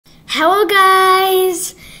Hello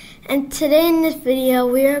guys, and today in this video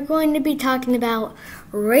we are going to be talking about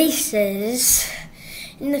races.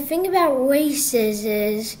 And the thing about races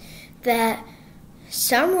is that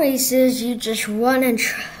some races you just run and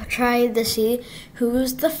try to see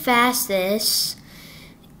who's the fastest,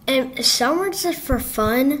 and some are just for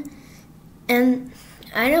fun. And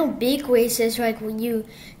I know big races like when you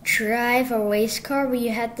drive a race car where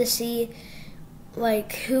you have to see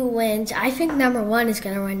like who wins. I think number one is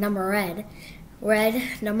gonna win, red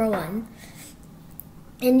number one.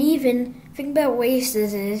 And even think about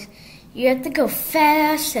races is you have to go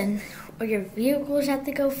fast, or your vehicles have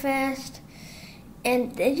to go fast.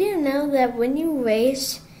 And did you know that when you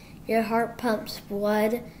race, your heart pumps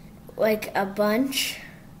blood like a bunch,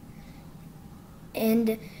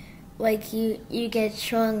 and like you get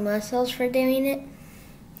strong muscles for doing it?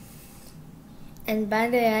 And by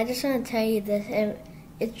the way, I just want to tell you this, and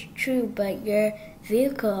it's true, but your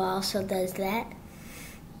vehicle also does that.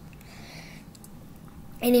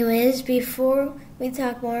 Anyways, before we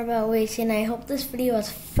talk more about racing, I hope this video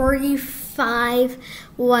has 45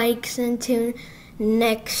 likes into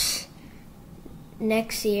next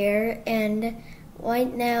year. And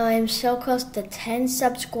right now, I'm so close to 10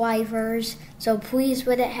 subscribers, so please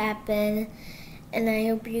let it happen. And I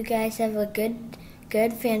hope you guys have a good,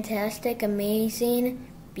 fantastic, amazing,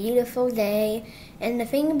 beautiful day. And the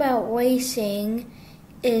thing about racing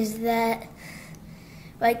is that,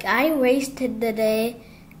 like, I raced today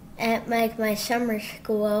at my summer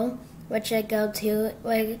school, which I go to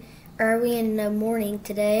like early in the morning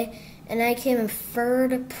today, and I came in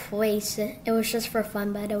third place. It was just for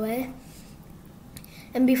fun, by the way.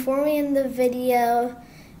 And before we end the video,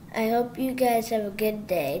 I hope you guys have a good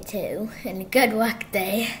day too, and a good luck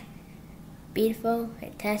day. Beautiful,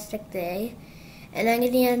 fantastic day. And I'm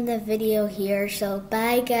going to end the video here, so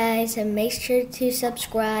bye guys, and make sure to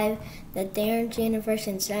subscribe. The Darren's Universe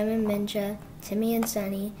and Simon Minja, Timmy and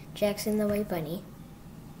Sunny, Jackson the White Bunny.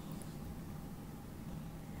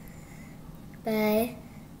 Bye.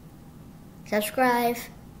 Subscribe.